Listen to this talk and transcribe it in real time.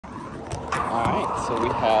Alright, so we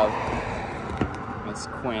have Miss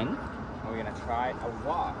Quinn. And we're gonna try a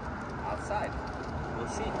walk outside. We'll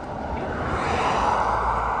see. We're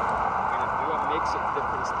gonna do a mix of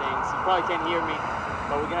different things. You probably can't hear me,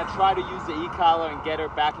 but we're gonna try to use the e-collar and get her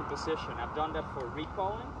back in position. I've done that for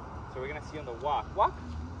recalling, so we're gonna see on the walk. Walk.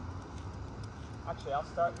 Actually, I'll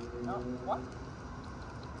start. No, walk.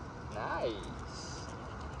 Nice.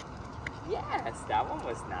 Yes, that one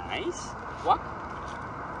was nice. Walk.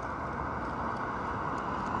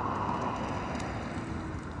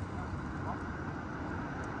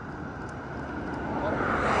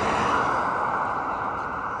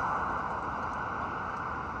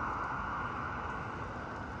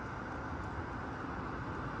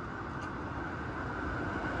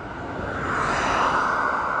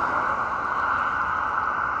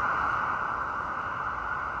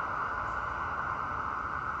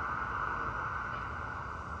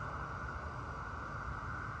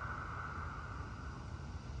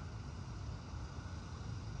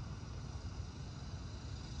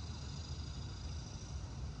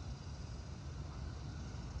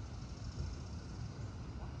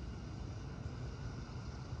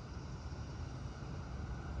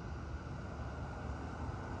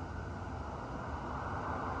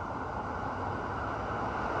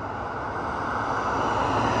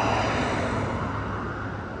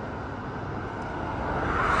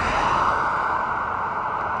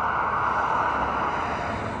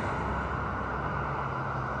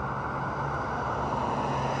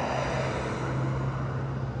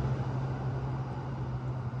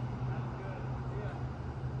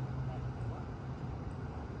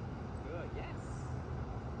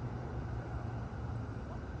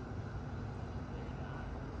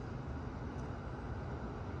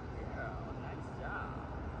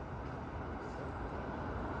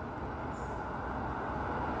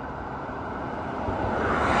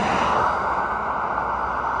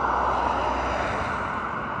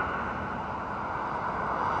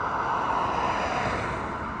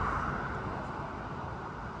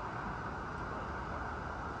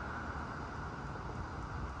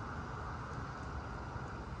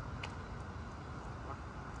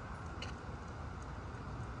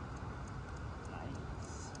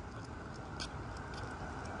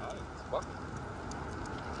 Walk.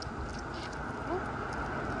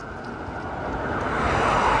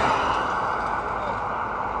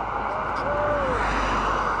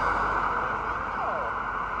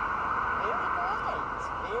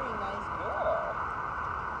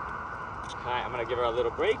 Alright, I'm gonna give her a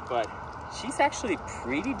little break, but she's actually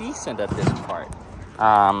pretty decent at this part.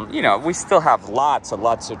 You know, we still have lots and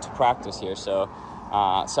lots to practice here, so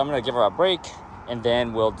I'm gonna give her a break, and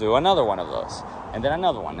then we'll do another one of those, and then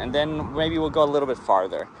another one, and then maybe we'll go a little bit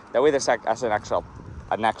farther. That way there's an actual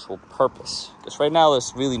purpose, because right now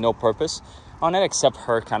there's really no purpose on it except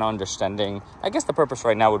her kind of understanding. I guess the purpose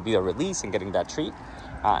right now would be a release and getting that treat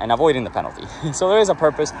and avoiding the penalty. So there is a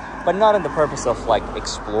purpose, but not in the purpose of like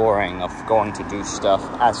exploring, of going to do stuff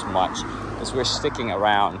as much, as we're sticking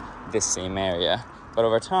around this same area. But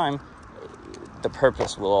over time, the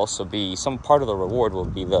purpose will also be, some part of the reward will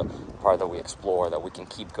be the part that we explore, that we can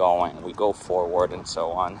keep going, we go forward and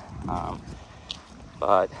so on.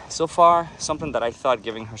 But so far, something that I thought,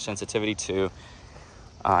 giving her sensitivity to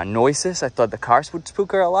noises, I thought the cars would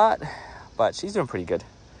spook her a lot, but she's doing pretty good.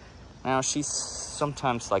 Now she's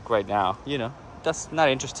sometimes, like right now, you know, just not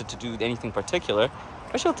interested to do anything particular,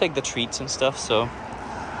 but she'll take the treats and stuff, so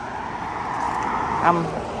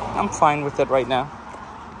I'm fine with it right now.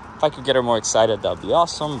 If I could get her more excited, that would be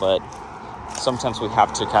awesome, but sometimes we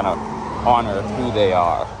have to kind of honor who they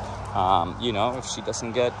are. You know, if she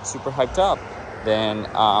doesn't get super hyped up, then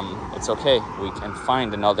it's okay. We can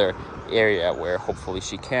find another area where hopefully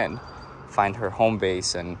she can find her home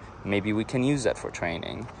base, and maybe we can use that for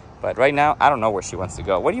training. But right now, I don't know where she wants to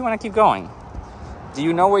go. Where do you want to keep going? Do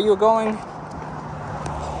you know where you're going?